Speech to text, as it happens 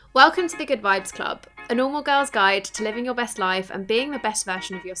Welcome to the Good Vibes Club, a normal girl's guide to living your best life and being the best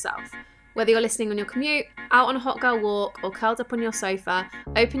version of yourself. Whether you're listening on your commute, out on a hot girl walk, or curled up on your sofa,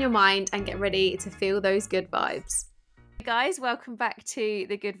 open your mind and get ready to feel those good vibes. Hey guys, welcome back to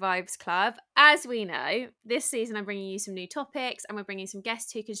the Good Vibes Club. As we know, this season I'm bringing you some new topics and we're bringing some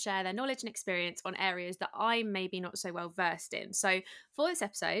guests who can share their knowledge and experience on areas that I'm maybe not so well versed in. So for this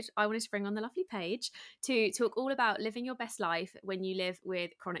episode, I wanted to bring on the lovely Paige to talk all about living your best life when you live with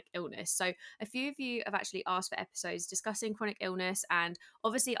chronic illness. So a few of you have actually asked for episodes discussing chronic illness, and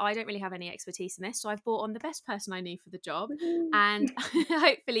obviously I don't really have any expertise in this, so I've brought on the best person I knew for the job, and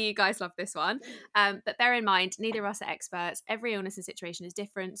hopefully you guys love this one. But bear in mind, neither of us are experts. Every illness and situation is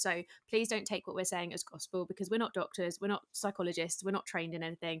different, so please don't take what we're saying as gospel, because we're not doctors, we're not psychologists, we're not trained in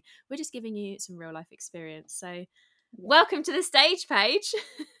anything. We're just giving you some real life experience. So welcome to the stage, Paige.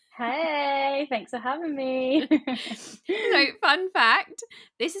 Hey, thanks for having me. So, fun fact,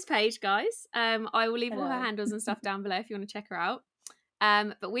 this is Paige, guys. I will leave all her Hello. handles and stuff down below if you want to check her out.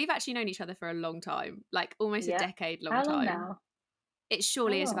 But we've actually known each other for a long time, like almost a Yeah. decade long How long time. now? It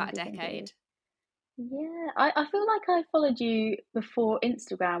surely How is long about a do you think it is? decade. Yeah, I feel like I followed you before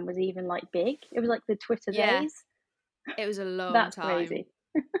Instagram was even like big. It was like the Twitter Yeah, days. it was a long That's time. crazy.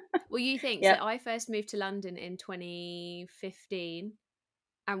 Well, you think so? Yep. I first moved to London in 2015,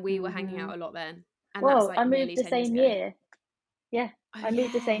 and we were hanging hmm out a lot then, and that's Well, like I moved nearly the 10 years same ago. year. Yeah, Oh I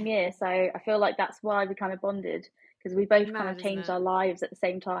moved the yeah, same year, so I feel like that's why we kind of bonded because we both kind of mad, isn't changed it? our lives at the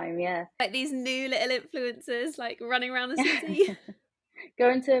same time. Yeah. Like these new little influencers, like running around the city.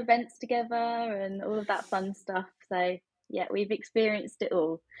 Going to events together and all of that fun stuff. So yeah, we've experienced it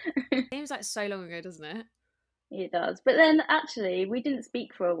all. Seems like so long ago, doesn't it? It does. But then actually, we didn't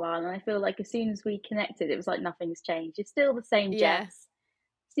speak for a while, and I feel like as soon as we connected, it was like nothing's changed. You're still the same Yeah. Jess,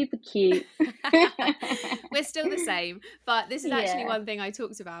 super cute. We're still the same, but this is actually Yeah. one thing I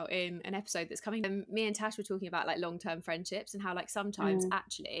talked about in an episode that's coming. Me and Tash were talking about like long-term friendships and how like sometimes Mm.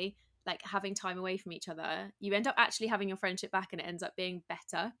 actually like having time away from each other, you end up actually having your friendship back and it ends up being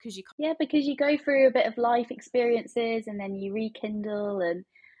better because you Yeah, because you go through a bit of life experiences and then you rekindle, and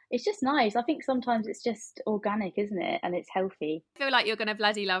it's just nice. I think sometimes it's just organic, isn't it? And it's healthy. feel like you're gonna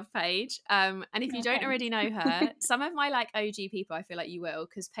bloody love Paige. And if you Oh, don't thanks. already know her, some of my like OG people, I feel like you will,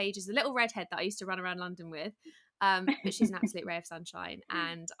 because Paige is a little redhead that I used to run around London with. But she's an absolute ray of sunshine,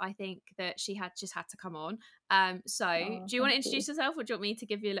 and I think that she had just had to come on. So Oh, do you want thank to you. introduce yourself, or do you want me to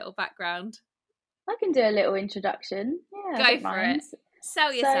give you a little background? I can do a little introduction. Yeah, I Go don't for it. mind.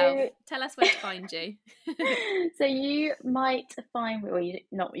 Sell yourself. So, Tell us where to find you. so you might find me, or you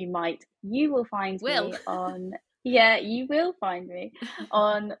not you might, you will find Will. me on, yeah, you will find me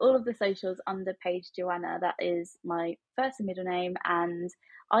on all of the socials under Paige Joanna. That is my first and middle name, and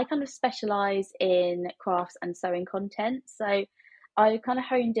I kind of specialize in crafts and sewing content. So I kind of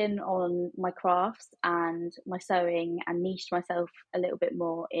honed in on my crafts and my sewing and niched myself a little bit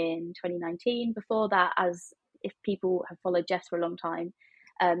more in 2019. Before that, as if people have followed Jess for a long time,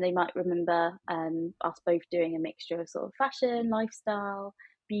 they might remember us both doing a mixture of sort of fashion, lifestyle,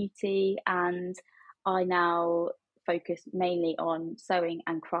 beauty, and I now focus mainly on sewing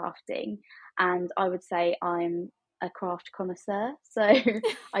and crafting. And I would say I'm a craft connoisseur. So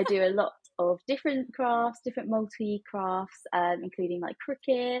I do a lot of different crafts, different multi crafts, including like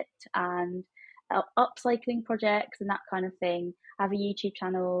cricket and upcycling projects and that kind of thing. I have a YouTube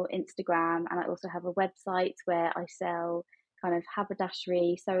channel, Instagram, and I also have a website where I sell kind of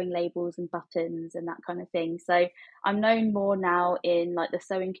haberdashery, sewing labels and buttons and that kind of thing. So I'm known more now in like the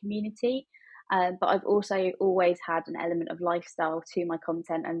sewing community, but I've also always had an element of lifestyle to my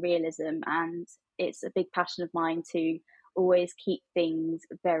content and realism, and it's a big passion of mine to always keep things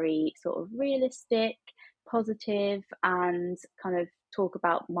very sort of realistic, positive, and kind of talk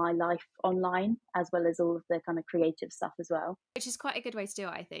about my life online as well as all of the kind of creative stuff as well. Which is quite a good way to do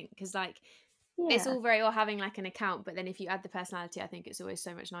it, I think, because like it's Yeah. all very well having like an account, but then if you add the personality, I think it's always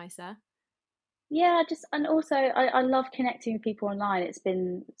so much nicer. Yeah, just and also I love connecting with people online. It's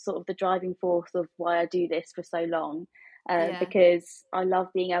been sort of the driving force of why I do this for so long, Yeah. because I love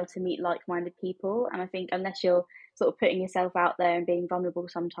being able to meet like-minded people. And I think unless you're sort of putting yourself out there and being vulnerable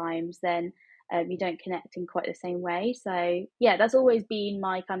sometimes, then you don't connect in quite the same way. So yeah, that's always been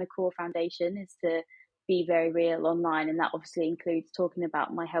my kind of core foundation, is to be very real online, and that obviously includes talking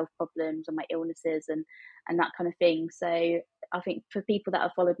about my health problems and my illnesses and that kind of thing. So I think for people that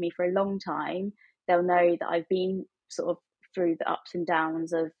have followed me for a long time, they'll know that I've been sort of through the ups and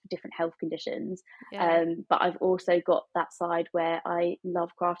downs of different health conditions. Yeah. But I've also got that side where I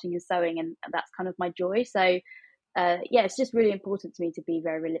love crafting and sewing, and that's kind of my joy. So yeah, it's just really important to me to be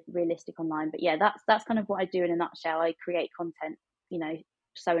very realistic online. But yeah, that's kind of what I do in a nutshell. I create content, you know,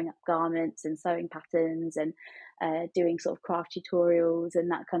 sewing up garments and sewing patterns and doing sort of craft tutorials and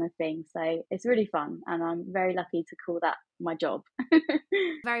that kind of thing. So it's really fun, and I'm very lucky to call that my job.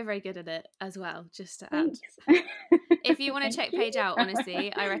 Very, very good at it as well, just to add. Thanks. If you want to Thank check you. Paige out,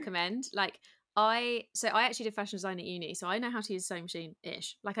 honestly, I recommend. Like, I actually did fashion design at uni, so I know how to use a sewing machine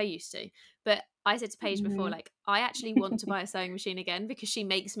ish, like I used to. But I said to Paige before, Mhm. like, I actually want to buy a sewing machine again because she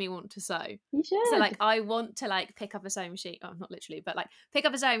makes me want to sew. You So should. like, I want to like pick up a sewing machine. Oh, not literally, but like pick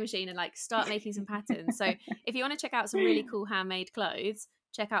up a sewing machine and like start making some patterns. So if you want to check out some really cool handmade clothes,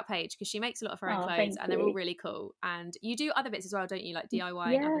 check out Paige because she makes a lot of her own Oh, clothes thank and they're all you. really cool. And you do other bits as well, don't you? Like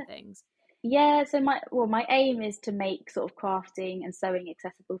DIYing other Yeah. things. Yeah, so my aim is to make sort of crafting and sewing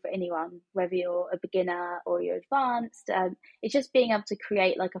accessible for anyone, whether you're a beginner or you're advanced. It's just being able to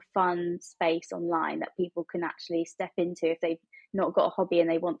create like a fun space online that people can actually step into if they've not got a hobby and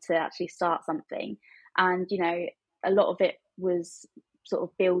they want to actually start something. And a lot of it was sort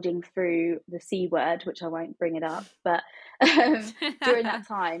of building through the C word, which I won't bring it up, but during that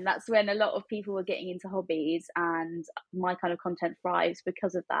time, that's when a lot of people were getting into hobbies, and my kind of content thrives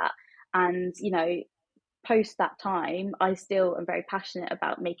because of that. And post that time, I still am very passionate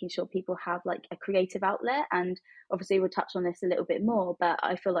about making sure people have like a creative outlet. And obviously we'll touch on this a little bit more, but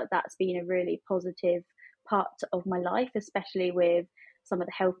I feel like that's been a really positive part of my life, especially with some of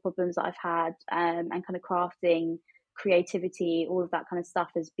the health problems that I've had, and kind of crafting, creativity, all of that kind of stuff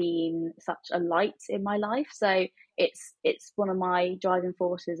has been such a light in my life. So it's one of my driving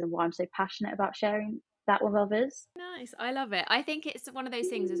forces and why I'm so passionate about sharing that with others. Nice. I love it. I think it's one of those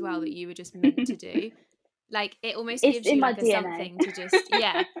things as well that you were just meant to do. Like it almost It's gives in you my like a DNA. something to just,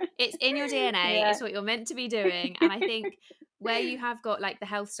 yeah, it's in your DNA. Yeah. It's what you're meant to be doing. And I think where you have got like the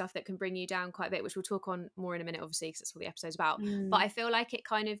health stuff that can bring you down quite a bit, which we'll talk on more in a minute, obviously, because that's what the episode's about. But Mm, I feel like it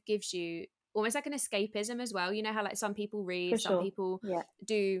kind of gives you almost like an escapism as well. You know how like some people for read, some sure. people Yeah.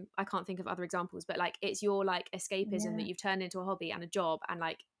 do, I can't think of other examples, but like it's your like escapism Yeah. that you've turned into a hobby and a job. And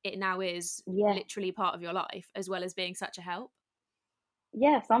like it now is Yeah. literally part of your life as well as being such a help.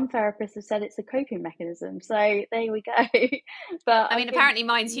 Yeah. Some therapists have said it's a coping mechanism. So there we go. But I I mean, think apparently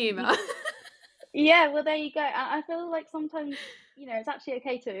mine's humor. yeah, well, there you go. I feel like sometimes, it's actually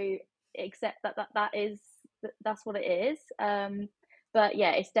okay to accept that is, that's what it is. But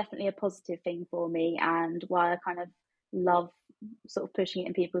yeah, it's definitely a positive thing for me, and why I kind of love sort of pushing it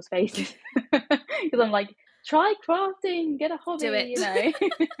in people's faces because I'm like, try crafting, get a Do hobby, it. you know.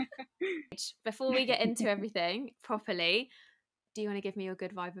 Before we get into everything properly, do you want to give me your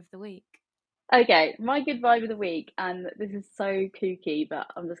good vibe of the week? Okay, my good vibe of the week, and this is so kooky, but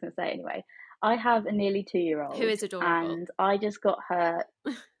I'm just going to say it anyway. I have a nearly 2 year Who old, is adorable? and I just got her.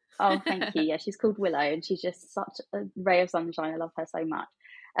 Oh, thank you. Yeah, she's called Willow, and she's just such a ray of sunshine. I love her so much.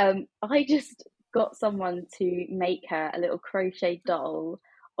 I just got someone to make her a little crochet doll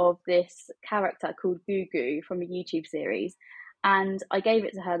of this character called Gugu from a YouTube series. And I gave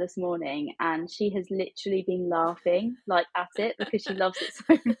it to her this morning, and she has literally been laughing like at it because she loves it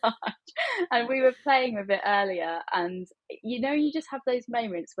so much. And we were playing with it earlier, and you just have those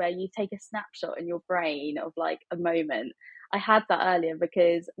moments where you take a snapshot in your brain of like a moment. I had that earlier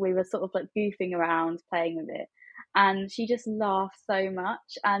because we were sort of like goofing around playing with it, and she just laughed so much.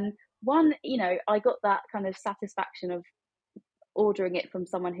 And one, I got that kind of satisfaction of ordering it from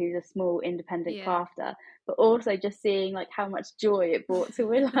someone who's a small independent Yeah. crafter, but also just seeing like how much joy it brought to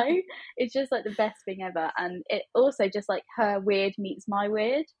Willow. It's just like the best thing ever. And it also just like her weird meets my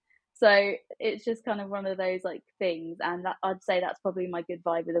weird. So it's just kind of one of those like things. And I'd say that's probably my good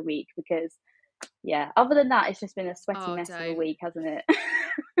vibe of the week because, yeah, other than that, it's just been a sweaty Oh, mess of a don't. week, hasn't it?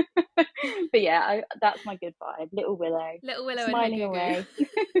 But yeah, that's my good vibe. Little Willow, Little Willow and her smiling goo goo. away.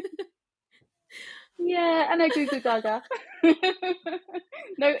 Yeah, and a Goo Goo Gaga.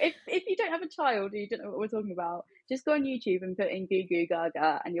 No, if you don't have a child or you don't know what we're talking about, just go on YouTube and put in Goo Goo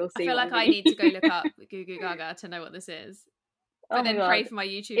Gaga and you'll I see feel what I like I mean. need to go look up Goo Goo Gaga to know what this is. Oh But my then pray god, for my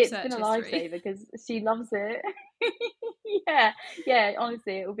YouTube it's search been a history. lifesaver because she loves it. Yeah, yeah,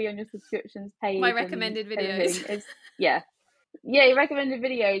 honestly, it will be on your subscriptions My page and recommended videos. everything. Yeah. Yeah, your recommended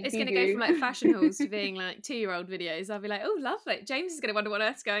videos, It's Goo going to go Goo. from like fashion hauls to being like 2-year-old videos. I'll be like, oh, lovely. James is going to wonder what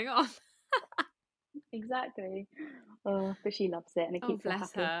earth's going on. Exactly. Oh, but she loves it and it Oh, keeps her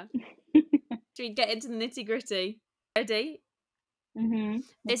bless happy. her. Should we get into the nitty gritty? Ready? Let's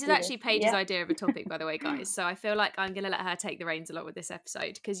This is do this. actually Paige's Yeah. idea of a topic, by the way, guys. So I feel like I'm going to let her take the reins a lot with this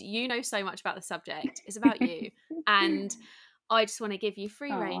episode because you know so much about the subject. It's about you. And I just want to give you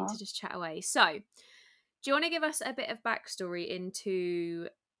free reign Aw. to just chat away. So, do you want to give us a bit of backstory into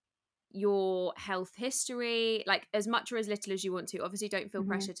your health history, like as much or as little as you want to? Obviously, don't feel hmm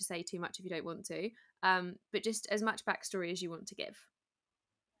pressure to say too much if you don't want to, but just as much backstory as you want to give.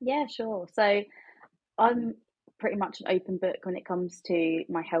 Yeah, sure. So I'm pretty much an open book when it comes to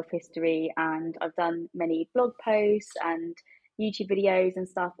my health history, and I've done many blog posts and YouTube videos and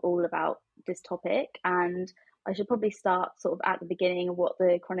stuff all about this topic. And I should probably start sort of at the beginning of what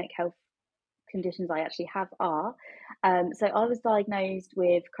the chronic health conditions I actually have are. So I was diagnosed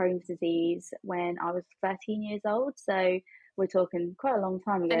with Crohn's disease when I was 13 years old. So we're talking quite a long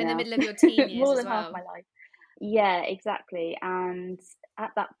time ago And in the now, middle of your teen years more as than half my well. life. Yeah, exactly. And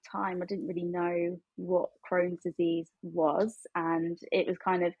at that time, I didn't really know what Crohn's disease was. And it was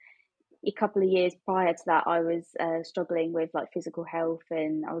kind of a couple of years prior to that, I was struggling with like physical health,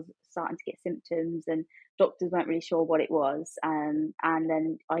 and I was starting to get symptoms, and doctors weren't really sure what it was. And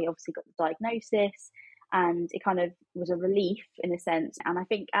then I obviously got the diagnosis, and it kind of was a relief in a sense. And I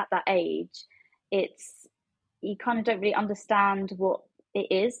think at that age, it's you kind of don't really understand what it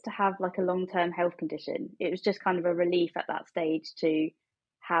is to have like a long term health condition. It was just kind of a relief at that stage to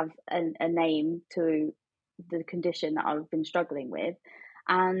have a name to the condition that I've been struggling with.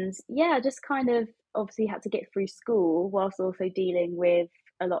 And yeah, just kind of obviously had to get through school whilst also dealing with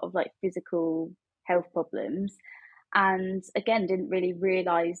a lot of like physical health problems. And again, didn't really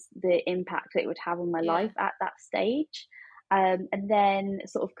realize the impact it would have on my Yeah. life at that stage. And then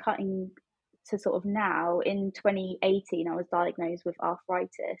sort of cutting to sort of now in 2018, I was diagnosed with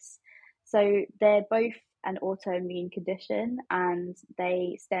arthritis. So they're both an autoimmune condition, and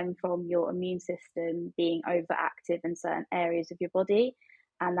they stem from your immune system being overactive in certain areas of your body,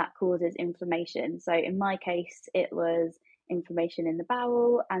 and that causes inflammation. So in my case, it was inflammation in the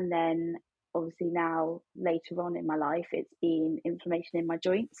bowel, and then obviously now later on in my life, it's been inflammation in my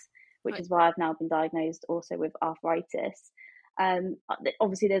joints, which Right. is why I've now been diagnosed also with arthritis.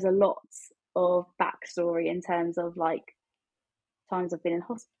 Obviously, there's a lot of backstory in terms of like times I've been in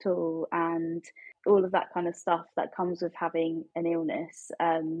hospital and all of that kind of stuff that comes with having an illness,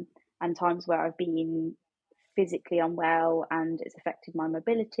 and times where I've been physically unwell and it's affected my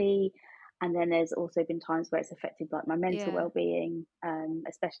mobility. And then there's also been times where it's affected like my mental Yeah. well-being,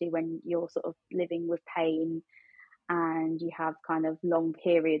 especially when you're sort of living with pain and you have kind of long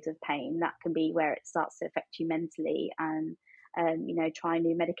periods of pain. That can be where it starts to affect you mentally, and trying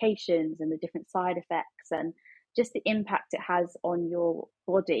new medications and the different side effects and just the impact it has on your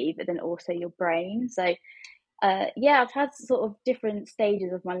body, but then also your brain. So yeah, I've had sort of different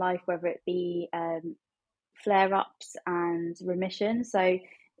stages of my life, whether it be flare ups and remission. So,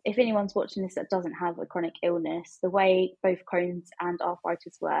 if anyone's watching this that doesn't have a chronic illness, the way both Crohn's and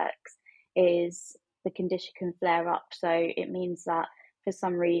arthritis works is the condition can flare up. So, it means that for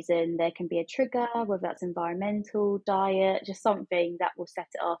some reason there can be a trigger, whether that's environmental, diet, just something that will set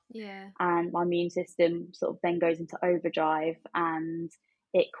it off. Yeah. And my immune system sort of then goes into overdrive, and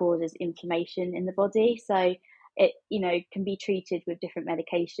it causes inflammation in the body. So, it can be treated with different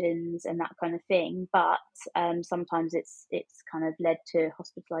medications and that kind of thing, but sometimes it's kind of led to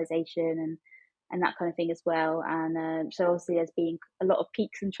hospitalization and that kind of thing as well. And so obviously there's been a lot of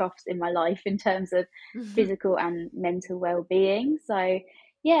peaks and troughs in my life in terms of physical and mental well-being. So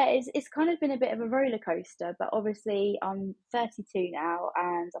yeah, it's kind of been a bit of a roller coaster, but obviously I'm 32 now,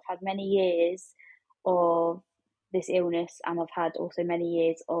 and I've had many years of this illness, and I've had also many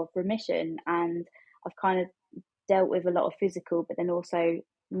years of remission, and I've kind of dealt with a lot of physical, but then also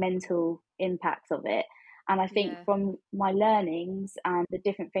mental impacts of it. And I think Yeah. from my learnings and the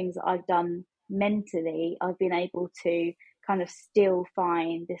different things that I've done mentally, I've been able to kind of still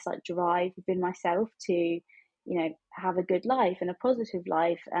find this like drive within myself to, have a good life and a positive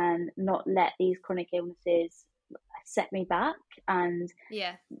life, and not let these chronic illnesses set me back, and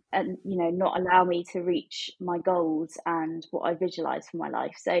Yeah. not allow me to reach my goals and what I visualize for my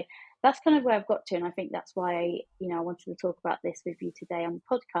life. So that's kind of where I've got to, and I think that's why I wanted to talk about this with you today on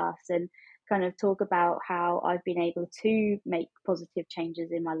the podcast, and kind of talk about how I've been able to make positive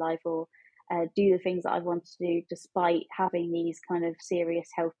changes in my life, or do the things that I want to do despite having these kind of serious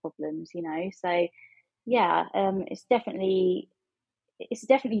health problems. So yeah, it's definitely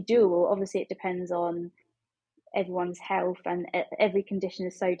doable. Obviously, it depends on everyone's health, and every condition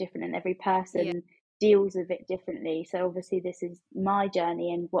is so different, and every Yeah. person deals with it differently. So obviously this is my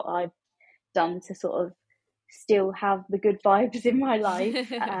journey and what I've done to sort of still have the good vibes in my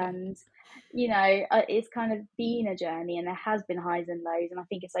life. And it's kind of been a journey, and there has been highs and lows, and I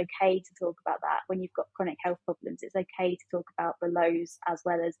think it's okay to talk about that. When you've got chronic health problems, it's okay to talk about the lows as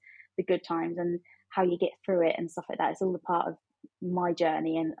well as the good times, and how you get through it and stuff like that. It's all a part of my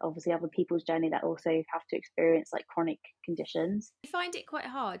journey, and obviously other people's journey that also have to experience like chronic conditions. I find it quite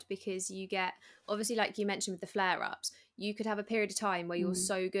hard because you get, obviously, like you mentioned with the flare ups, you could have a period of time where you're Mm.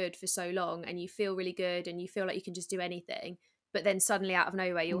 so good for so long and you feel really good and you feel like you can just do anything. but then suddenly out of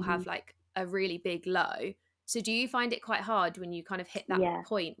nowhere you'll Hmm. have like a really big low. So do you find it quite hard when you kind of hit that Yeah,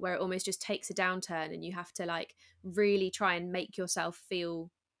 point where it almost just takes a downturn and you have to like really try and make yourself feel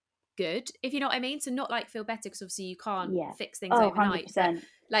good, if you know what I mean? So not like feel better, because obviously you can't yeah. fix things Oh, overnight, but 100%.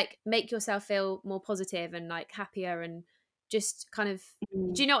 like make yourself feel more positive and like happier and just kind of, do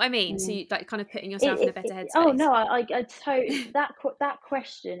Mm, you know what I mean? So mm. you like kind of putting yourself in a better Oh headspace. no, I totally, that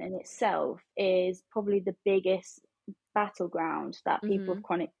question in itself is probably the biggest battleground that people with Hmm.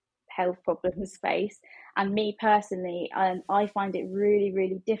 chronic health problems face. And me personally, I find it really,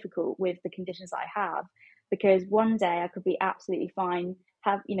 really difficult with the conditions I have, because one day I could be absolutely fine,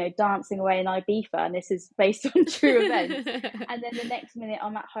 have, dancing away in Ibiza, and this is based on true events. And then the next minute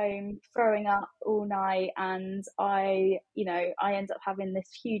I'm at home throwing up all night, and I end up having this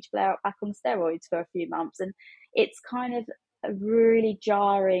huge flare up back on steroids for a few months. And it's kind of a really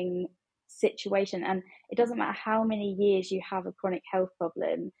jarring situation. And it doesn't matter how many years you have a chronic health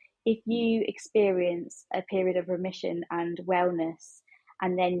problem, if you experience a period of remission and wellness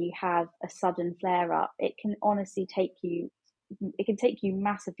and then you have a sudden flare up, it can honestly take you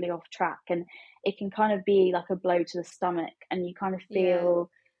massively off track, and it can kind of be like a blow to the stomach, and you kind of Yeah. feel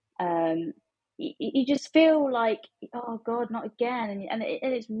you just feel like, oh god, not again. And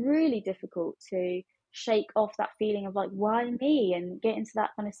it's really difficult to shake off that feeling of like, why me, and get into that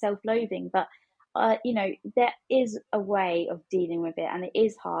kind of self-loathing. But there is a way of dealing with it, and it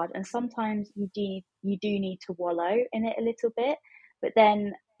is hard, and sometimes you do need to wallow in it a little bit. But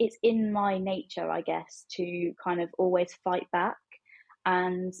then it's in my nature, I guess, to kind of always fight back.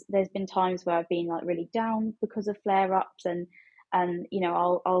 And there's been times where I've been like really down because of flare ups, and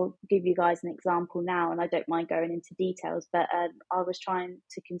I'll give you guys an example now, and I don't mind going into details. But I was trying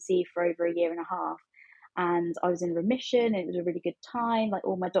to conceive for over a year and a half, and I was in remission, and it was a really good time. Like,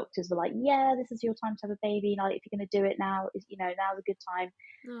 all my doctors were like, yeah, this is your time to have a baby, like if you're going to do it now, now's a good time.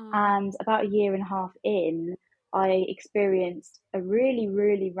 Oh. And about a year and a half in, I experienced a really,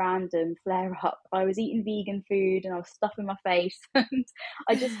 really random flare up. I was eating vegan food and I was stuffing my face, and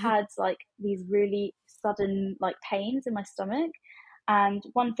I just had like these really sudden like pains in my stomach. And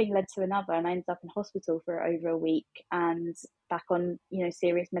one thing led to another, and I ended up in hospital for over a week and back on,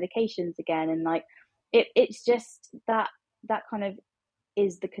 serious medications again. And like, it's just that kind of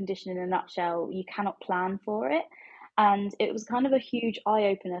is the condition in a nutshell. You cannot plan for it. And it was kind of a huge eye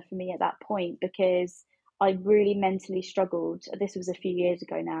opener for me at that point, because I really mentally struggled. This was a few years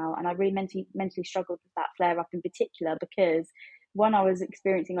ago now, and I really mentally struggled with that flare up in particular, because one, I was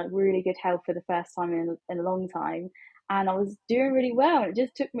experiencing like really good health for the first time in a long time, and I was doing really well. And it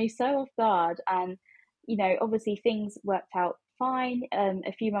just took me so off guard. And obviously things worked out fine.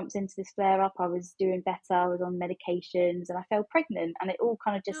 A few months into this flare up, I was doing better. I was on medications, and I fell pregnant, and it all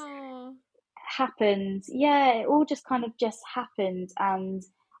kind of just Oh. happened. Yeah, it all just kind of just happened. And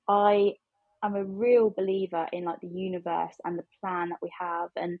I am a real believer in like the universe and the plan that we have,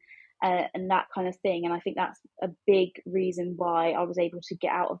 and that kind of thing. And I think that's a big reason why I was able to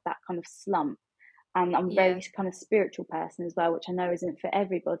get out of that kind of slump. And I'm a Yeah. very kind of spiritual person as well, which I know isn't for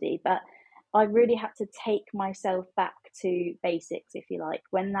everybody, but I really had to take myself back to basics, if you like.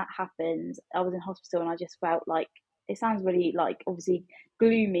 When that happened, I was in hospital, and I just felt like, it sounds really like obviously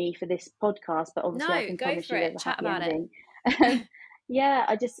gloomy for this podcast, but obviously I No, can go promise for you there's it. a Chat happy about it. ending. Yeah,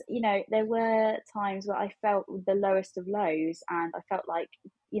 I just, there were times where I felt the lowest of lows, and I felt like,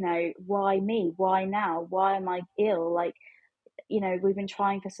 why me? Why now? Why am I ill? Like, we've been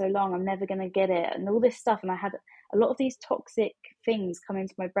trying for so long, I'm never going to get it, and all this stuff. And I had a lot of these toxic things come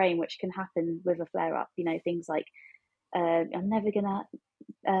into my brain, which can happen with a flare up, things like, I'm never going to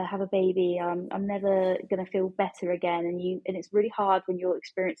have a baby, I'm never going to feel better again. And it's really hard when you're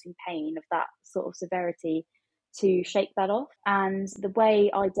experiencing pain of that sort of severity to shake that off. And the way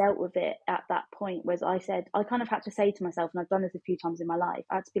I dealt with it at that point was, I kind of had to say to myself, and I've done this a few times in my life,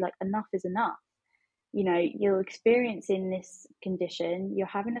 I had to be like, enough is enough. You're experiencing this condition, you're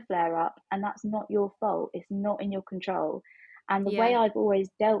having a flare up, and that's not your fault. It's not in your control. And the way Yeah. I've always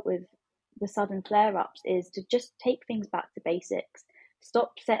dealt with the sudden flare ups is to just take things back to basics.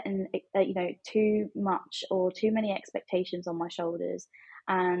 Stop setting, too much or too many expectations on my shoulders,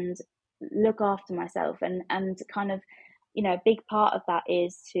 and look after myself. And kind of, a big part of that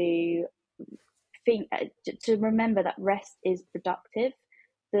is to think, to remember that rest is productive.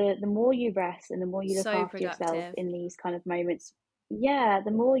 The more you rest and the more you look So after yourself productive. in these kind of moments, yeah,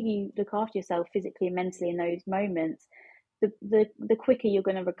 the more you look after yourself physically and mentally in those moments, the quicker you're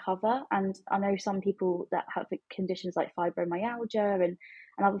going to recover. And I know some people that have conditions like fibromyalgia and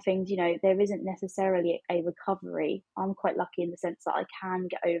other things, there isn't necessarily a recovery. I'm quite lucky in the sense that I can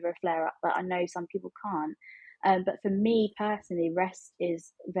get over a flare up, but I know some people can't. But for me personally, rest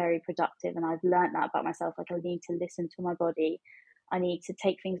is very productive, and I've learned that about myself. Like, I need to listen to my body. I need to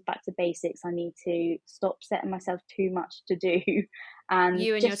take things back to basics. I need to stop setting myself too much to do, and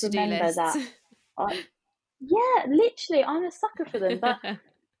You and your just to-do remember lists. that I, yeah, literally, I'm a sucker for them. But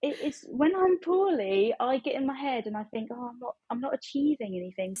it's when I'm poorly, I get in my head and I think, oh, I'm not achieving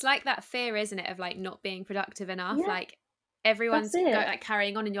anything. It's like that fear, isn't it, of like not being productive enough. Yeah, Like that's everyone's it. like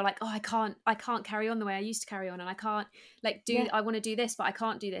carrying on, and you're like, oh, I can't carry on the way I used to carry on, and I can't like do. Yeah, I want to do this, but I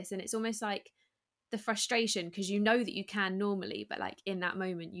can't do this, and it's almost like the frustration because you know that you can normally, but like in that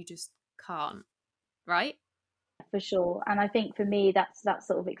moment you just can't. Right? for sure. And I think for me, that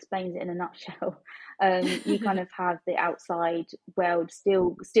sort of explains it in a nutshell. You kind of have the outside world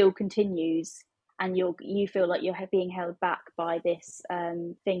still continues, and you feel like you're being held back by this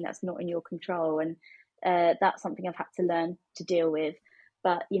thing that's not in your control, and that's something I've had to learn to deal with.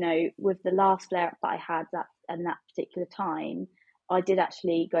 But with the last flare up that I had that particular time, I did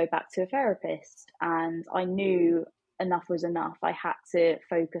actually go back to a therapist, and I knew enough was enough. I had to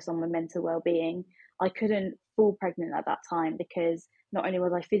focus on my mental well being. I couldn't fall pregnant at that time because not only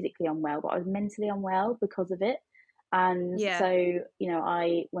was I physically unwell, but I was mentally unwell because of it. And Yeah. so,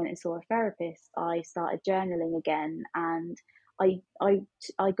 I went and saw a therapist. I started journaling again, and I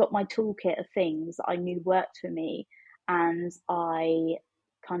got my toolkit of things that I knew worked for me, and I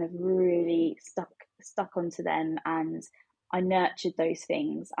kind of really stuck onto them, and I nurtured those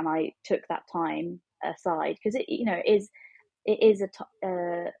things, and I took that time aside because it is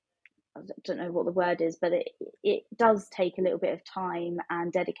I don't know what the word is, but it does take a little bit of time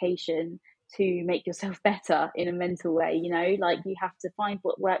and dedication to make yourself better in a mental way. Like, you have to find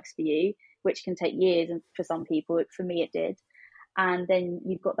what works for you, which can take years, and for some people, for me, it did. And then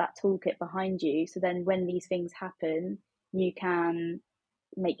you've got that toolkit behind you. So then when these things happen, you can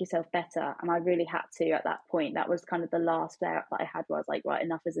make yourself better. And I really had to at that point. That was kind of the last flare up that I had, where I was like, right,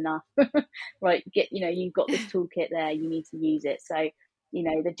 enough is enough. Right, you've got this toolkit there, you need to use it. So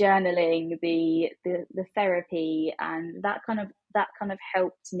the journaling, the therapy, and that kind of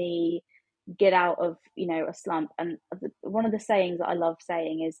helped me get out of a slump. And one of the sayings that I love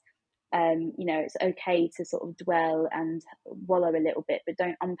saying is, it's okay to sort of dwell and wallow a little bit, but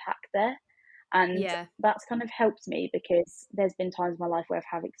don't unpack there. And Yeah. that's kind of helped me, because there's been times in my life where I've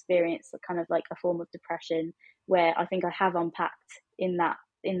have experienced kind of like a form of depression, where I think I have unpacked in that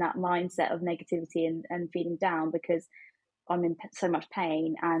mindset of negativity and feeling down, because I'm in so much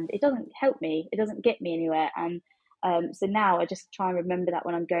pain, and it doesn't help me. It doesn't get me anywhere. And so now I just try and remember that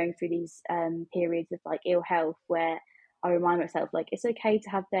when I'm going through these periods of like ill health, where I remind myself, like, it's okay to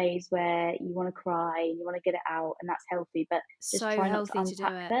have days where you want to cry and you want to get it out, and that's healthy, but just So try not to healthy to do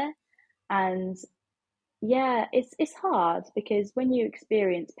unpack it. there. And yeah, it's hard, because when you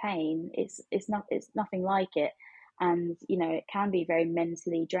experience pain, it's nothing like it. And it can be very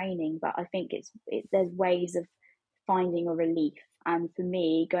mentally draining, but I think there's ways of finding a relief. And for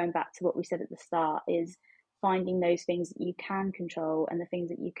me, going back to what we said at the start, is finding those things that you can control, and the things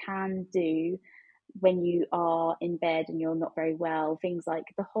that you can do when you are in bed and you're not very well, things like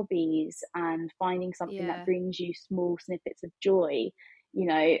the hobbies, and finding something that Yeah. brings you small snippets of joy.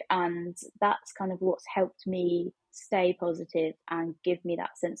 And that's kind of what's helped me stay positive and give me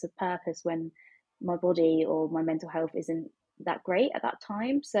that sense of purpose when my body or my mental health isn't that great at that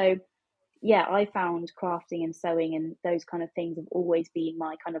time. So yeah, I found crafting and sewing and those kind of things have always been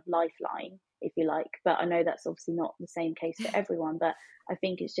my kind of lifeline, if you like. But I know that's obviously not the same case for everyone. But I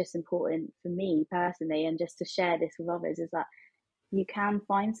think it's just important for me personally, and just to share this with others, is that you can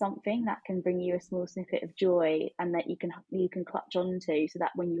find something that can bring you a small snippet of joy, and that you can clutch onto, so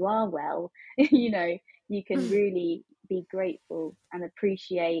that when you are well, you can really be grateful and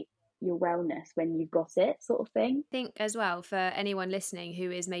appreciate your wellness when you've got it, sort of thing. Think as well, for anyone listening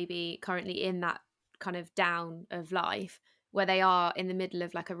who is maybe currently in that kind of down of life, where they are in the middle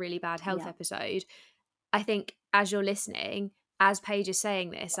of like a really bad health Yeah. episode, I think as you're listening, as Paige is saying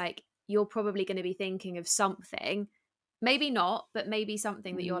this, like you're probably going to be thinking of something, maybe not, but maybe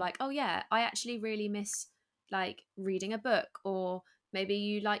something that you're Mm. like, oh yeah, I actually really miss like reading a book, or maybe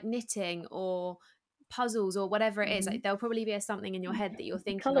you like knitting or puzzles or whatever it is. Hmm. Like there'll probably be something in your head that you're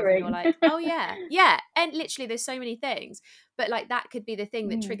thinking of and you're Colouring. like, oh yeah, yeah. And literally there's so many things, but like that could be the thing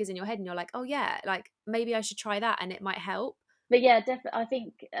that Mm. triggers in your head and you're like, oh yeah, like maybe I should try that and it might help. But yeah, definitely. I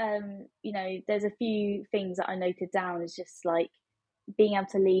think there's a few things that I noted down, is just like being able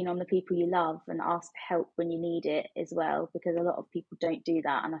to lean on the people you love and ask for help when you need it as well, because a lot of people don't do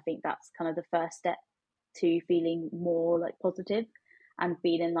that, and I think that's kind of the first step to feeling more like positive and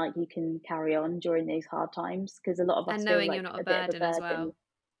feeling like you can carry on during these hard times, because a lot of us And feel knowing like you're not a a bit of a burden as burden. well.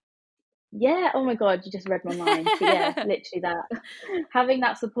 Yeah, oh my God, you just read my mind. But yeah, literally that. Having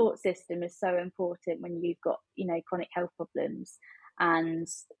that support system is so important when you've got, chronic health problems, and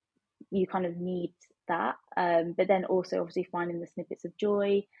you kind of need that. But then also obviously finding the snippets of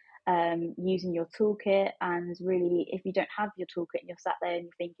joy, using your toolkit, and really, if you don't have your toolkit and you're sat there and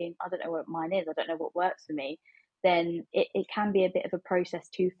you're thinking, I don't know what mine is, I don't know what works for me, then it can be a bit of a process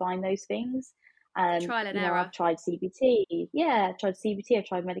to find those things. Trial and I've error. tried CBT. Yeah, I've tried CBT. I've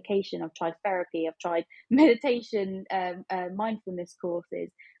tried medication. I've tried therapy. I've tried meditation, mindfulness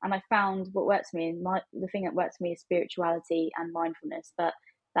courses, and I found what works for me. And the thing that works for me is spirituality and mindfulness. But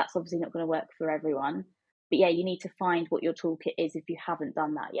that's obviously not going to work for everyone. But yeah, you need to find what your toolkit is if you haven't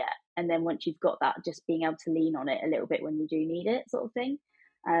done that yet. And then once you've got that, just being able to lean on it a little bit when you do need it, sort of thing.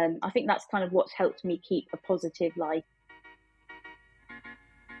 I think that's kind of what's helped me keep a positive life.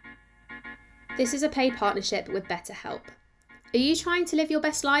 This is a paid partnership with BetterHelp. Are you trying to live your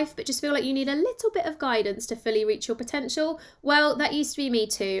best life but just feel like you need a little bit of guidance to fully reach your potential? Well, that used to be me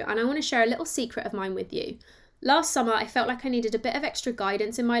too, and I want to share a little secret of mine with you. Last summer, I felt like I needed a bit of extra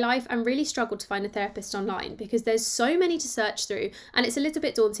guidance in my life and really struggled to find a therapist online because there's so many to search through and it's a little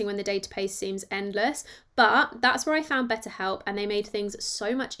bit daunting when the database seems endless. But that's where I found BetterHelp, and they made things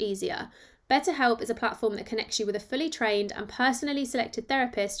so much easier. BetterHelp is a platform that connects you with a fully trained and personally selected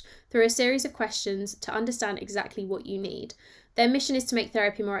therapist through a series of questions to understand exactly what you need. Their mission is to make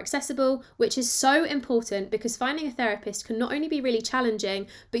therapy more accessible, which is so important because finding a therapist can not only be really challenging,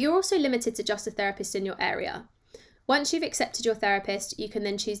 but you're also limited to just a therapist in your area. Once you've accepted your therapist, you can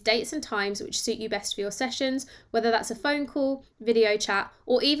then choose dates and times which suit you best for your sessions, whether that's a phone call, video chat,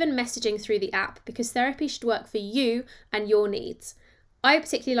 or even messaging through the app, because therapy should work for you and your needs. I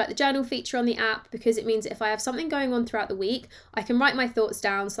particularly like the journal feature on the app because it means if I have something going on throughout the week, I can write my thoughts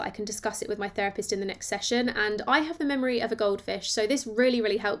down so that I can discuss it with my therapist in the next session. And I have the memory of a goldfish, so this really,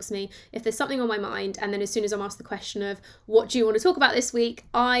 really helps me if there's something on my mind. And then as soon as I'm asked the question of what do you want to talk about this week,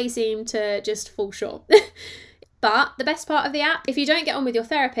 I seem to just fall short. But the best part of the app, if you don't get on with your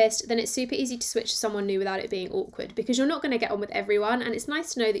therapist, then it's super easy to switch to someone new without it being awkward because you're not going to get on with everyone, and it's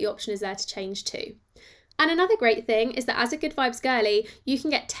nice to know that your option is there to change too. And another great thing is that as a Good Vibes girly, you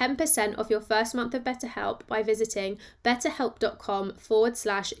can get 10% off your first month of BetterHelp by visiting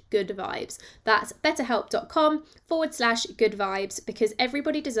betterhelp.com/goodvibes. That's betterhelp.com/goodvibes, because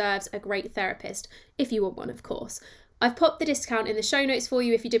everybody deserves a great therapist, if you want one, of course. I've popped the discount in the show notes for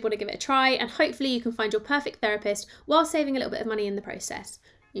you if you did want to give it a try, and hopefully you can find your perfect therapist while saving a little bit of money in the process.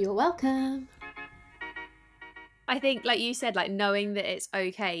 You're welcome. I think, like you said, like knowing that it's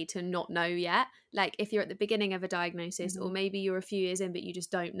okay to not know yet. Like if you're at the beginning of a diagnosis, or maybe you're a few years in but you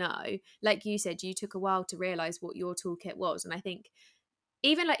just don't know. Like you said, you took a while to realize what your toolkit was. And I think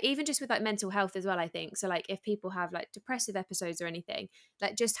even just with like mental health as well, I think so, like if people have like depressive episodes or anything,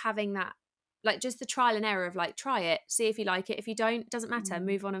 like just having that, like just the trial and error of like try it, see if you like it. If you don't, doesn't matter,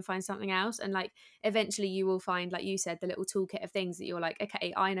 move on and find something else. And like eventually you will find, like you said, the little toolkit of things that you're like,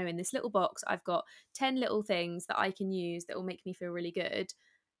 okay, I know in this little box I've got 10 little things that I can use that will make me feel really good.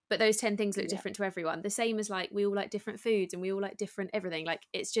 But those 10 things look different to everyone, the same as like we all like different foods and we all like different everything. Like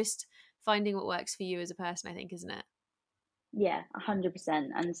it's just finding what works for you as a person, I think, isn't it? Yeah, 100%.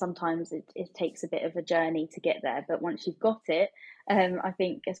 And sometimes it takes a bit of a journey to get there. But once you've got it, I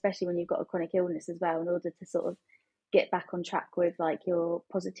think, especially when you've got a chronic illness as well, in order to sort of get back on track with like your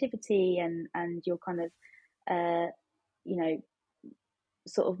positivity and your kind of, you know,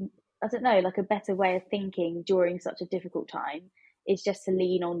 sort of, I don't know, like a better way of thinking during such a difficult time is just to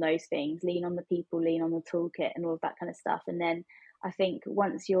lean on those things, lean on the people, lean on the toolkit and all of that kind of stuff. And then I think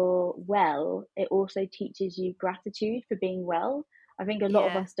once you're well, it also teaches you gratitude for being well. I think a lot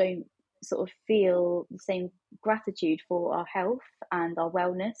of Yeah. us don't sort of feel the same gratitude for our health and our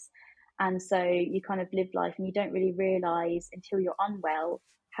wellness. And so you kind of live life and you don't really realize until you're unwell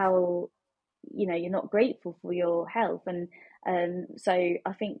how, you're not grateful for your health. And so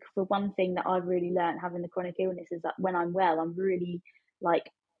I think for one thing that I've really learned having the chronic illness is that when I'm well, I'm really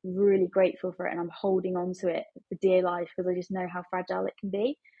like really grateful for it, and I'm holding on to it for dear life because I just know how fragile it can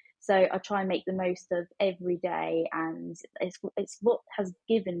be. So I try and make the most of every day, and it's what has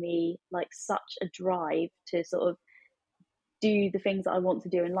given me like such a drive to sort of do the things that I want to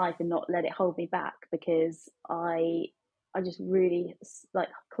do in life and not let it hold me back, because I just really like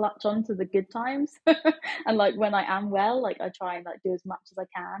clutch on to the good times and like when I am well, like I try and like do as much as I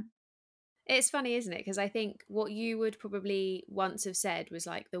can. It's funny, isn't it? Because I think what you would probably once have said was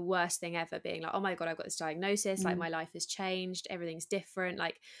like the worst thing ever, being like, oh my God, I've got this diagnosis, like Mm, my life has changed, everything's different.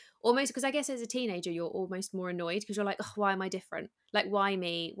 Like almost, because I guess as a teenager, you're almost more annoyed because you're like, oh, why am I different? Like, why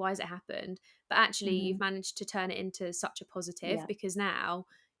me? Why has it happened? But actually, hmm you've managed to turn it into such a positive yeah, because now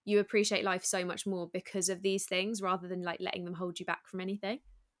you appreciate life so much more because of these things rather than like letting them hold you back from anything.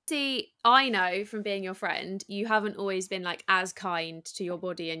 See, I know from being your friend, you haven't always been like as kind to your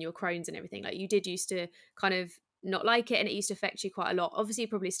body and your Crohn's and everything. Like you did used to kind of not like it and it used to affect you quite a lot. Obviously, it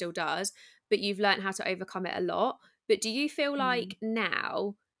probably still does, but you've learned how to overcome it a lot. But do you feel Mm, like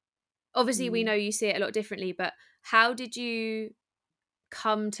now, obviously, we mm. know you see it a lot differently, but how did you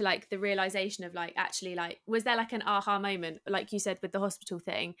come to like the realization of like actually like was there like an aha moment like you said with the hospital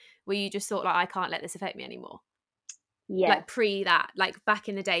thing where you just thought like I can't let this affect me anymore, Yeah. like pre that, like back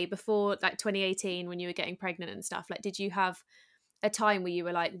in the day before like 2018 when you were getting pregnant and stuff, like did you have a time where you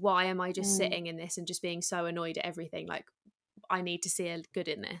were like why am I just Mm. sitting in this and just being so annoyed at everything, like I need to see a good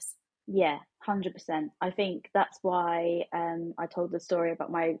in this? Yeah, 100%. I think that's why I told the story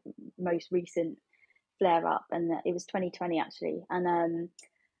about my most recent flare up, and it was 2020 actually. And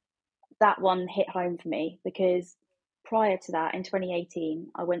that one hit home for me because prior to that, in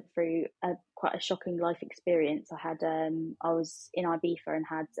 2018, I went through quite a shocking life experience. I was in Ibiza and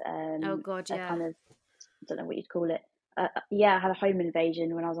had Oh god, a yeah. kind of, I don't know what you'd call it. Yeah, I had a home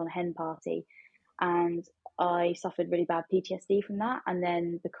invasion when I was on a hen party, and I suffered really bad PTSD from that. And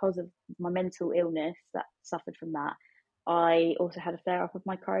then because of my mental illness that suffered from that, I also had a flare up of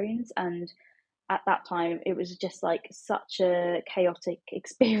my Crohn's. And at that time, it was just like such a chaotic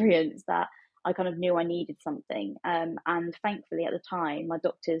experience that I kind of knew I needed something. And thankfully, at the time, my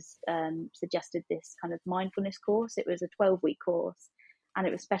doctors suggested this kind of mindfulness course. It was a 12-week course, and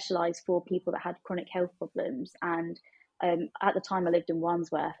it was specialised for people that had chronic health problems. And at the time, I lived in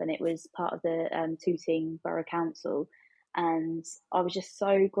Wandsworth, and it was part of the Tooting Borough Council. And I was just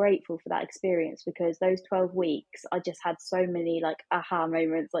so grateful for that experience because those 12 weeks, I just had so many like aha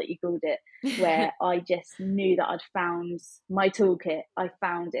moments, like you called it, where I just knew that I'd found my toolkit. I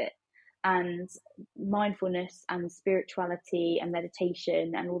found it. And mindfulness and spirituality and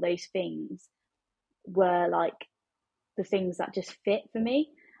meditation and all those things were like the things that just fit for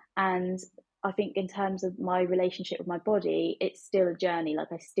me. And I think in terms of my relationship with my body, it's still a journey.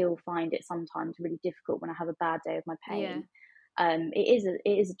 Like I still find it sometimes really difficult when I have a bad day of my Yeah. pain. It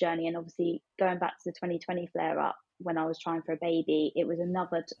is a journey, and obviously going back to the 2020 flare up when I was trying for a baby, it was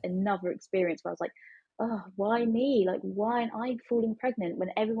another experience where I was like, oh, why me? Like, why am I falling pregnant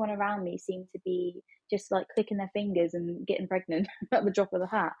when everyone around me seemed to be just like clicking their fingers and getting pregnant at the drop of the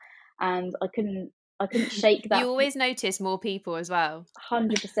hat, and I couldn't shake You that always notice more people as well.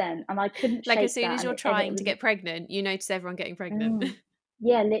 100%, and I couldn't Like as shake soon that, as and you're it trying to was get pregnant, you notice everyone getting pregnant. mm,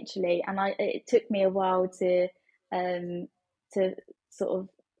 yeah, literally. And it took me a while um to sort of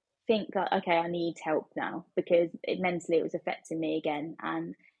think that okay, I need help now because mentally it was affecting me again.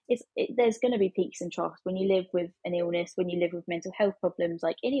 And there's going to be peaks and troughs when you live with an illness, when you live with mental health problems,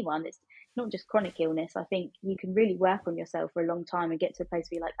 like anyone. It's not just chronic illness. I think you can really work on yourself for a long time and get to a place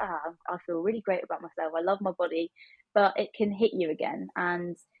where you're like, I feel really great about myself. I love my body, but it can hit you again.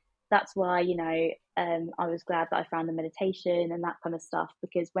 And that's why, I was glad that I found the meditation and that kind of stuff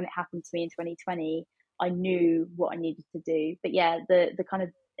because when it happened to me in 2020, I knew what I needed to do. But yeah, the kind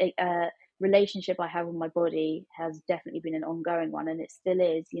of relationship I have with my body has definitely been an ongoing one, and it still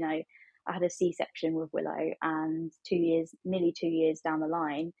is. I had a C-section with Willow, and nearly 2 years down the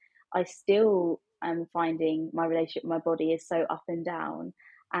line, I still am finding my relationship with my body is so up and down.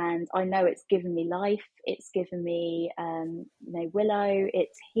 And I know it's given me life. It's given me, Willow.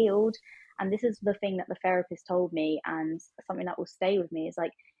 It's healed, and this is the thing that the therapist told me, and something that will stay with me is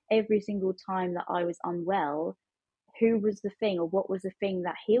like every single time that I was unwell, who was the thing or what was the thing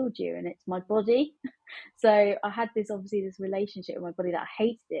that healed you, and it's my body. So I had this relationship with my body that I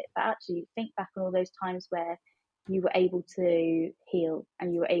hated it, but actually think back on all those times where you were able to heal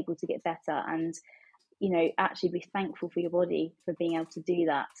and you were able to get better, and actually be thankful for your body for being able to do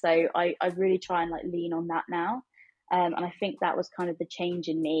that. So I really try and like lean on that now. And I think that was kind of the change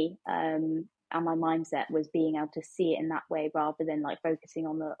in me, and my mindset was being able to see it in that way rather than like focusing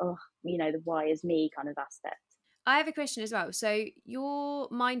on the why is me kind of aspect. I have a question as well. So your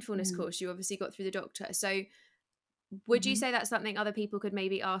mindfulness Mm. course, you obviously got through the doctor. So would you Hmm. say that's something other people could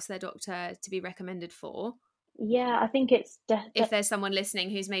maybe ask their doctor to be recommended for? Yeah, I think it's If there's someone listening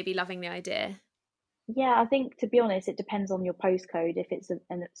who's maybe loving the idea. yeah, I think to be honest, it depends on your postcode if it's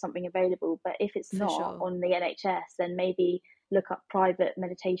something available. But if it's For not sure. on the NHS, then maybe look up private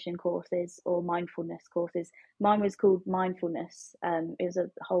meditation courses or mindfulness courses. Mine was called mindfulness. It was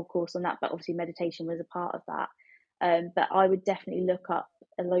a whole course on that, but obviously meditation was a part of that. But I would definitely look up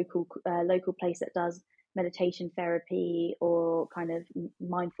a local place that does meditation therapy or kind of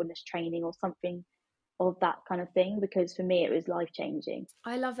mindfulness training or something of that kind of thing, because for me it was life changing.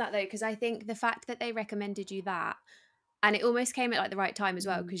 I love that though, because I think the fact that they recommended you that And it almost came at like the right time as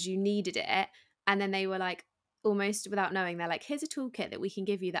well, Mm. because you needed it. And then they were like, almost without knowing, they're like, here's a toolkit that we can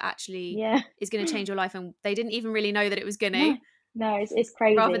give you that actually Yeah. is going to change your life. And they didn't even really know that it was going to, No, no, it's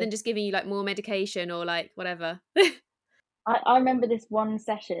rather than crazy. just giving you like more medication or like whatever. I remember this one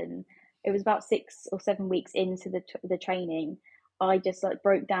session, it was about 6 or 7 weeks into the training. I just, like,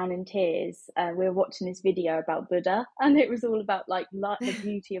 broke down in tears. We were watching this video about Buddha, and it was all about, like, the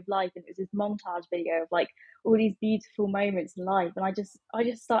beauty of life, and it was this montage video of, like, all these beautiful moments in life, and I just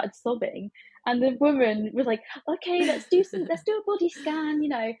started sobbing, and the woman was like, "Okay, let's do a body scan," you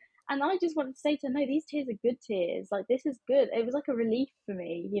know, and I just wanted to say to her, "No, these tears are good tears, like, this is good." It was like a relief for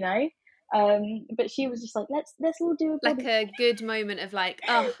me, you know? But she was just like, let's all do a Like body. a good moment of like,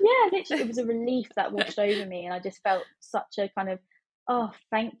 oh. Yeah, literally, it was a relief that washed over me, and I just felt such a kind of, oh,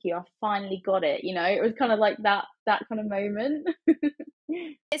 thank you, I finally got it. You know, it was kind of like that kind of moment.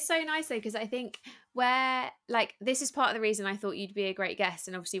 It's so nice though, because I think where like this is part of the reason I thought you'd be a great guest,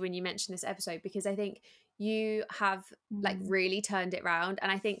 and obviously when you mentioned this episode, because I think you have like Mm, really turned it round, and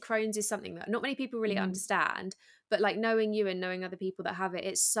I think Crohn's is something that not many people really mm, understand, but like knowing you and knowing other people that have it,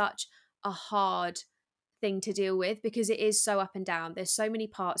 it's such a hard thing to deal with because it is so up and down. There's so many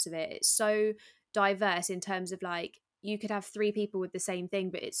parts of it. It's so diverse in terms of like you could have three people with the same thing,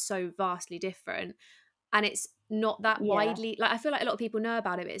 but it's so vastly different, and it's not that yeah. widely, like I feel like a lot of people know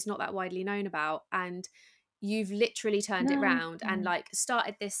about it, but it's not that widely known about. And you've literally turned it No. round and Mm, like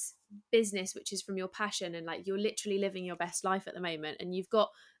started this business which is from your passion, and like you're literally living your best life at the moment, and you've got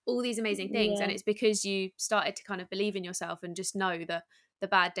all these amazing things, and yeah. it's because you started to kind of believe in yourself and just know that the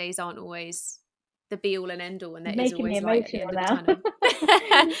bad days aren't always the be all and end all, and there is Making me always light at the emotional end of the now. tunnel.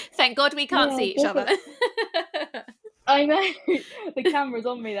 Thank God we can't Yeah, see each other. definitely. I know. The camera's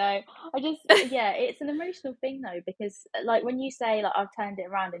on me though. Yeah, it's an emotional thing though, because like when you say like I've turned it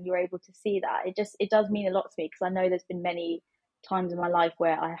around and you're able to see that, it does mean a lot to me, because I know there's been many times in my life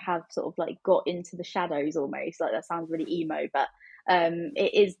where I have sort of like got into the shadows almost. Like that sounds really emo, but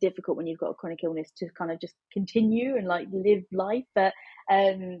it is difficult when you've got a chronic illness to kind of just continue and like live life. But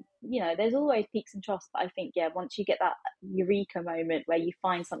you know, there's always peaks and troughs, but I think yeah, once you get that eureka moment where you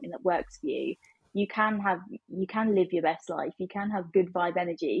find something that works for you, you can have you can live your best life, you can have good vibe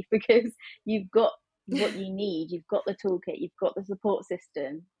energy because you've got what you need, you've got the toolkit, you've got the support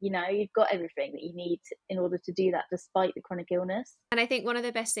system, you know, you've got everything that you need in order to do that despite the chronic illness. And I think one of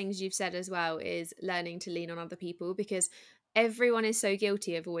the best things you've said as well is learning to lean on other people, because everyone is so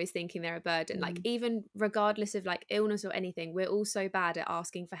guilty of always thinking they're a burden. Like, Mm, even regardless of like illness or anything, we're all so bad at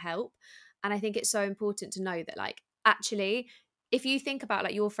asking for help. And I think it's so important to know that, like, actually, if you think about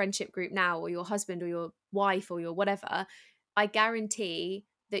like your friendship group now, or your husband or your wife or your whatever, I guarantee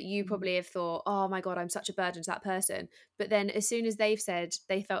that you mm, probably have thought, oh my God, I'm such a burden to that person. But then as soon as they've said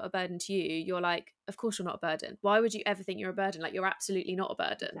they felt a burden to you, you're like, of course you're not a burden. Why would you ever think you're a burden? Like, you're absolutely not a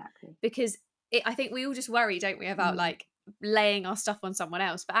burden. exactly. Because I think we all just worry, don't we, about Mm, like laying our stuff on someone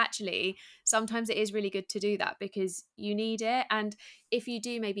else. But actually, sometimes it is really good to do that because you need it. And if you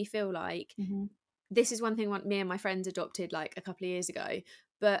do maybe feel like, hmm, this is one thing me and my friends adopted like a couple of years ago,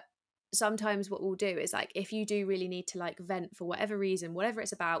 but sometimes what we'll do is like, if you do really need to like vent for whatever reason, whatever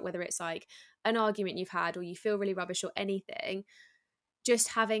it's about, whether it's like an argument you've had or you feel really rubbish or anything, just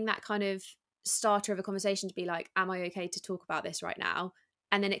having that kind of starter of a conversation to be like, am I okay to talk about this right now?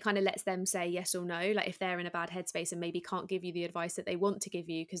 And then it kind of lets them say yes or no. Like, if they're in a bad headspace and maybe can't give you the advice that they want to give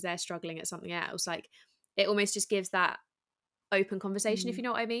you because they're struggling at something else, like, it almost just gives that open conversation, if mm, you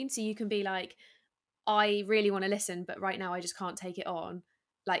know what I mean. So you can be like, I really want to listen, but right now I just can't take it on.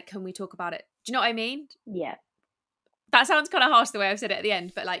 Like, can we talk about it? Do you know what I mean? yeah. That sounds kind of harsh the way I've said it at the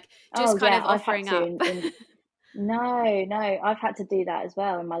end, but like, just Oh kind yeah, of I've had offering to up. in no, no, I've had to do that as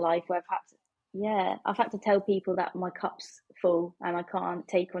well in my life, where yeah, I've had to tell people that my cup's full and I can't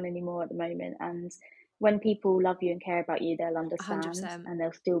take on any more at the moment. And when people love you and care about you, they'll understand 100%. and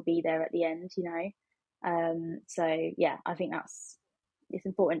they'll still be there at the end, you know. So yeah, I think it's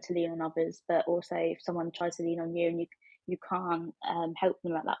important to lean on others, but also if someone tries to lean on you and you can't help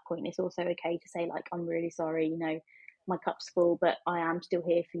them at that point, it's also okay to say like, I'm really sorry, you know, my cup's full, but I am still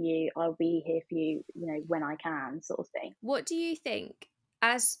here for you. I'll be here for you, you know, when I can, sort of thing. What do you think?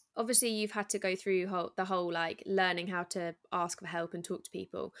 As obviously you've had to go through the whole like learning how to ask for help and talk to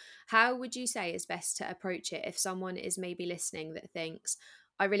people, how would you say is best to approach it if someone is maybe listening that thinks,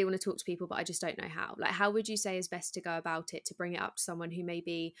 I really want to talk to people, but I just don't know how? Like, how would you say is best to go about it to bring it up to someone who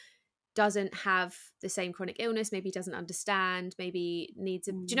maybe doesn't have the same chronic illness, maybe doesn't understand, maybe needs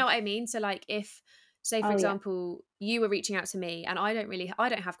a, do you Mm. know what I mean? So like, if, say for Oh yeah. example, you were reaching out to me and I don't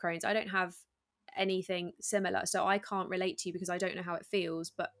have Crohn's, I don't have anything similar, so I can't relate to you because I don't know how it feels.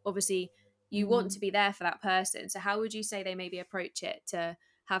 But obviously you want to be there for that person. So how would you say they maybe approach it to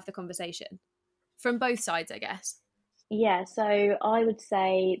have the conversation from both sides, I guess? Yeah, so I would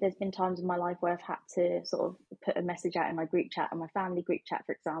say there's been times in my life where I've had to sort of put a message out in my group chat, and my family group chat,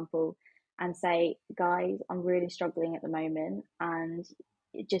 for example, and say, guys, I'm really struggling at the moment, and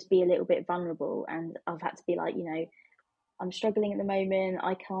just be a little bit vulnerable. And I've had to be like, I'm struggling at the moment.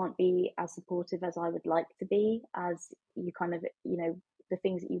 I can't be as supportive as I would like to be, as you kind of, the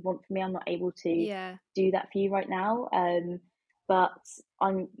things that you want from me, I'm not able to Yeah. do that for you right now. But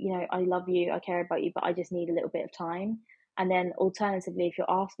I love you, I care about you, but I just need a little bit of time. And then alternatively, if you're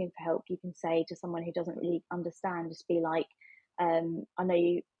asking for help, you can say to someone who doesn't really understand, just be like, I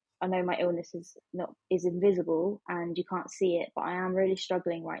know my illness is invisible and you can't see it, but I am really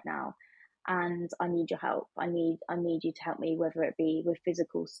struggling right now and I need your help. I need you to help me, whether it be with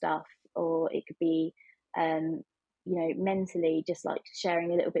physical stuff or it could be mentally, just like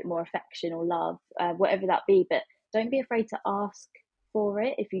sharing a little bit more affection or love, whatever that be. But don't be afraid to ask for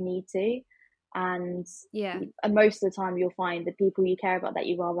it if you need to. And Yeah. and most of the time you'll find the people you care about that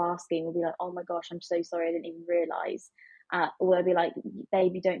you are asking will be like, oh my gosh, I'm so sorry, I didn't even realize. Or they'll be like,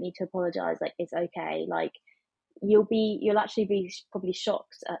 babe, you don't need to apologize, like it's okay. Like you'll actually be probably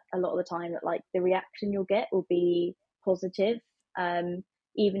shocked at a lot of the time that like the reaction you'll get will be positive.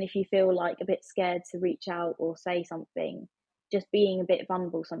 Even if you feel like a bit scared to reach out or say something, just being a bit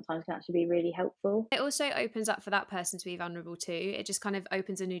vulnerable sometimes can actually be really helpful. It also opens up for that person to be vulnerable too. It just kind of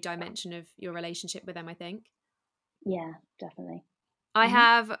opens a new dimension of your relationship with them, I think. Yeah, definitely. I Mm-hmm.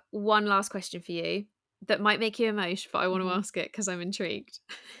 have one last question for you that might make you emotional, but I want to Mm-hmm. ask it because I'm intrigued.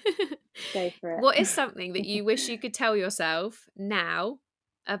 Go for What it. is something that you wish you could tell yourself now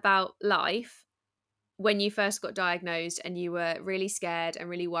about life when you first got diagnosed and you were really scared and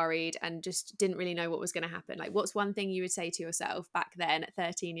really worried and just didn't really know what was going to happen? Like, what's one thing you would say to yourself back then at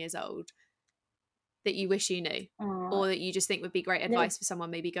 13 years old that you wish you knew, uh, or that you just think would be great little advice for someone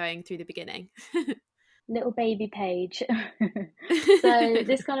maybe going through the beginning? little baby Paige. So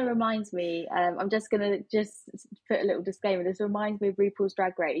this kind of reminds me, I'm just gonna just put a little disclaimer, this reminds me of RuPaul's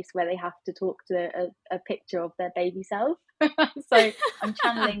Drag Race where they have to talk to a picture of their baby self. So I'm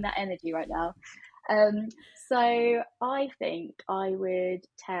channeling that energy right now. So I think I would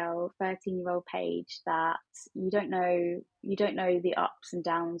tell 13-year-old Paige that you don't know the ups and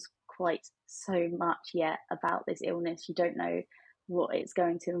downs quite so much yet about this illness. You don't know what it's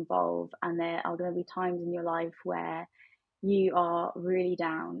going to involve, and there are going to be times in your life where you are really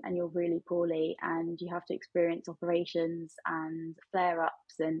down and you're really poorly and you have to experience operations and flare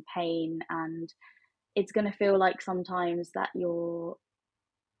ups and pain, and it's going to feel like sometimes that your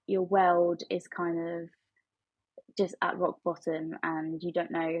world is kind of just at rock bottom and you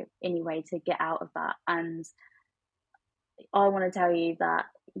don't know any way to get out of that. And I want to tell you that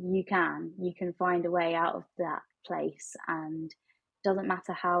you can find a way out of that place, and it doesn't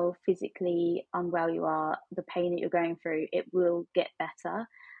matter how physically unwell you are, the pain that you're going through, it will get better,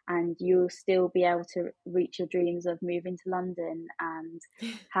 and you'll still be able to reach your dreams of moving to London and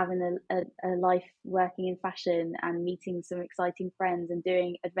having a life working in fashion and meeting some exciting friends and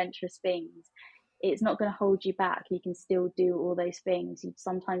doing adventurous things. It's not going to hold you back. You can still do all those things. You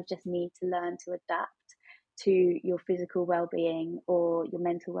sometimes just need to learn to adapt to your physical well-being or your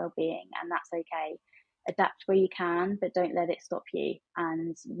mental well-being, and that's okay. Adapt where you can, but don't let it stop you,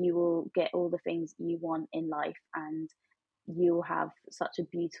 and you will get all the things you want in life, and you will have such a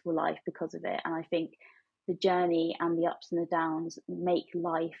beautiful life because of it. And I think the journey and the ups and the downs make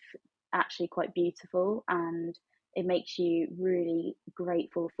life actually quite beautiful, and it makes you really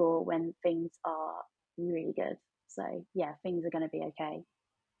grateful for when things are really good. So yeah, things are going to be okay.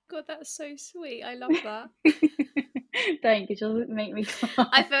 God, that's so sweet. I love that. Don't, because you'll make me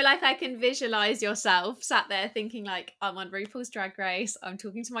I cry. feel like I can visualize yourself sat there thinking like, I'm on RuPaul's Drag Race, I'm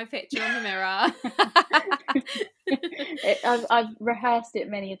talking to my picture on the mirror. I've rehearsed it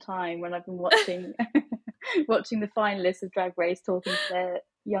many a time when I've been watching watching the finalists of Drag Race talking to their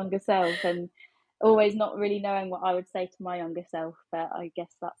younger self, and always not really knowing what I would say to my younger self. But I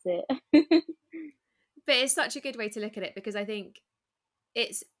guess that's it. But it's such a good way to look at it, because I think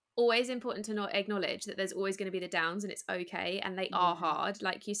it's always important to not acknowledge that there's always going to be the downs, and it's okay, and they are Yeah, hard,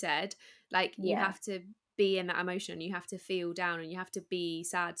 like you said. Like, you yeah. have to be in that emotion, you have to feel down, and you have to be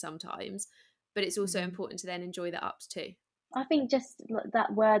sad sometimes, but it's also Mhm. important to then enjoy the ups too. I think just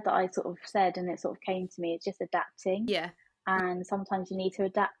that word that I sort of said, and it sort of came to me, it's just adapting. Yeah. And sometimes you need to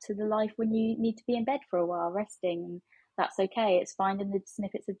adapt to the life when you need to be in bed for a while resting, and that's okay. It's finding the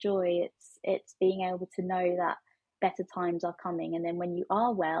snippets of joy. It's being able to know that better times are coming, and then when you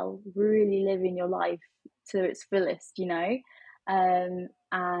are well, really living your life to its fullest,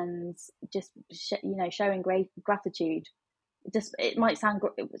 and just showing great gratitude. Just, it might sound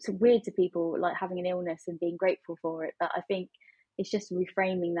it's weird to people, like having an illness and being grateful for it, but I think it's just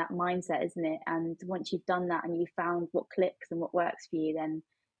reframing that mindset, isn't it? And once you've done that and you've found what clicks and what works for you, then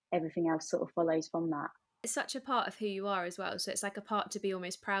everything else sort of follows from that. It's such a part of who you are as well, so it's like a part to be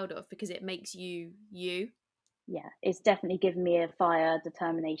almost proud of, because it makes you you. Yeah, it's definitely given me a fire,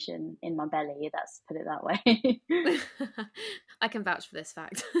 determination in my belly, that's, put it that way. I can vouch for this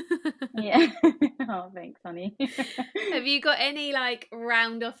fact. Yeah. Oh, thanks, honey. Have you got any like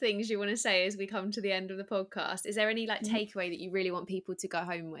round off things you want to say as we come to the end of the podcast? Is there any like takeaway that you really want people to go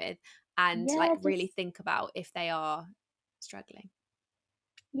home with and like really think about if they are struggling?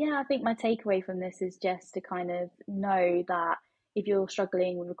 Yeah, I think my takeaway from this is just to kind of know that if you're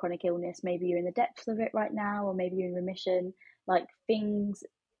struggling with a chronic illness, maybe you're in the depths of it right now, or maybe you're in remission, like things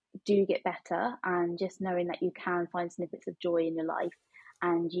do get better, and just knowing that you can find snippets of joy in your life,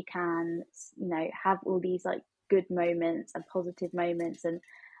 and you can, have all these like good moments and positive moments, and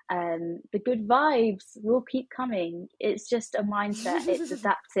the good vibes will keep coming. It's just a mindset, it's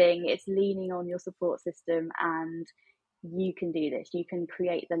adapting, it's leaning on your support system, and you can do this. You can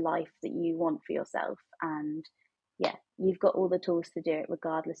create the life that you want for yourself, and yeah, you've got all the tools to do it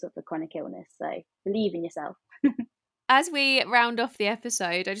regardless of the chronic illness. So believe in yourself. As we round off the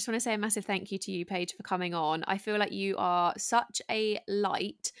episode, I just want to say a massive thank you to you, Paige, for coming on. I feel like you are such a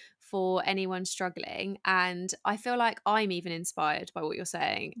light for anyone struggling, and I feel like I'm even inspired by what you're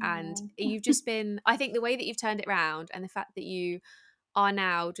saying. And you've just been, I think the way that you've turned it around and the fact that you are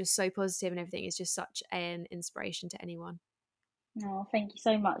now just so positive and everything is just such an inspiration to anyone. Oh, thank you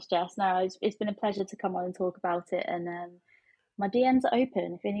so much, Jess. No, it's been a pleasure to come on and talk about it, and my DMs are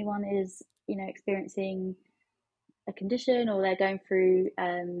open if anyone is experiencing a condition, or they're going through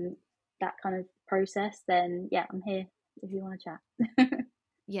that kind of process. Then yeah, I'm here if you want to chat.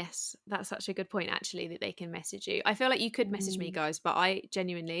 Yes, that's such a good point, actually, that they can message you. I feel like you could message me, guys, but I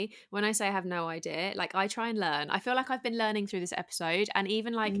genuinely, when I say I have no idea, like I try and learn. I feel like I've been learning through this episode, and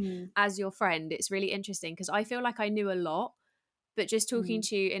even like as your friend, it's really interesting because I feel like I knew a lot, but just talking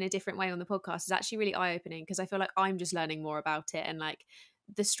to you in a different way on the podcast is actually really eye-opening, because I feel like I'm just learning more about it and like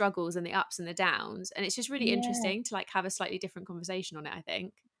the struggles and the ups and the downs, and it's just really interesting to like have a slightly different conversation on it, I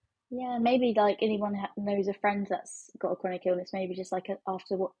think. Yeah, maybe like anyone knows a friend that's got a chronic illness, maybe just like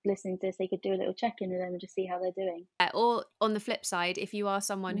after listening to this, they could do a little check-in with them and just see how they're doing. Or on the flip side, if you are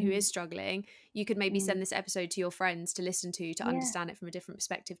someone who is struggling, you could maybe send this episode to your friends to listen to understand it from a different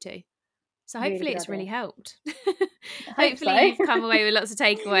perspective too. So hopefully it's really helped. Hopefully you've come away with lots of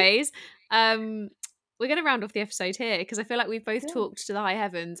takeaways. We're going to round off the episode here because I feel like we've both talked to the high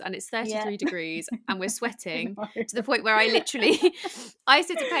heavens, and it's 33 degrees and we're sweating to the point where I said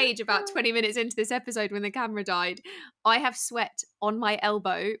to Paige about 20 minutes into this episode when the camera died, I have sweat on my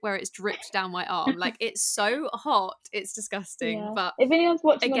elbow where it's dripped down my arm. Like, it's so hot, it's disgusting. Yeah. But if anyone's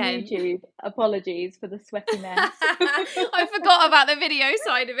watching on YouTube, apologies for the sweaty mess. I forgot about the video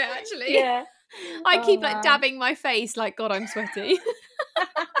side of it, actually. Yeah. I keep like dabbing my face like, God, I'm sweaty.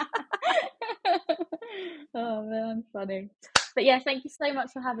 Oh man, funny. But yeah, thank you so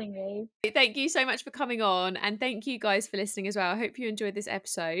much for having me. Thank you so much for coming on, and thank you guys for listening as well. I hope you enjoyed this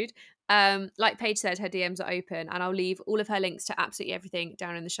episode. Like Paige said, her DMs are open, and I'll leave all of her links to absolutely everything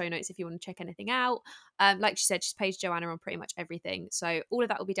down in the show notes if you want to check anything out. Like she said, she's Paige Joanna on pretty much everything, so all of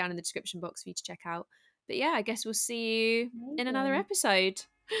that will be down in the description box for you to check out. But yeah, I guess we'll see you in another episode.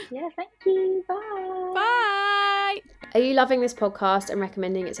 Yeah, thank you. Bye. Bye. Are you loving this podcast and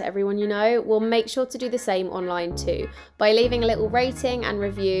recommending it to everyone you know? Well, make sure to do the same online too. By leaving a little rating and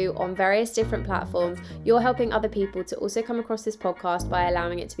review on various different platforms, you're helping other people to also come across this podcast by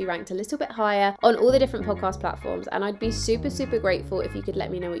allowing it to be ranked a little bit higher on all the different podcast platforms. And I'd be super, super grateful if you could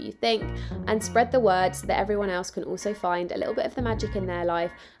let me know what you think and spread the word so that everyone else can also find a little bit of the magic in their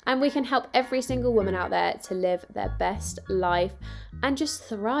life, and we can help every single woman out there to live their best life and just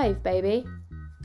thrive, baby.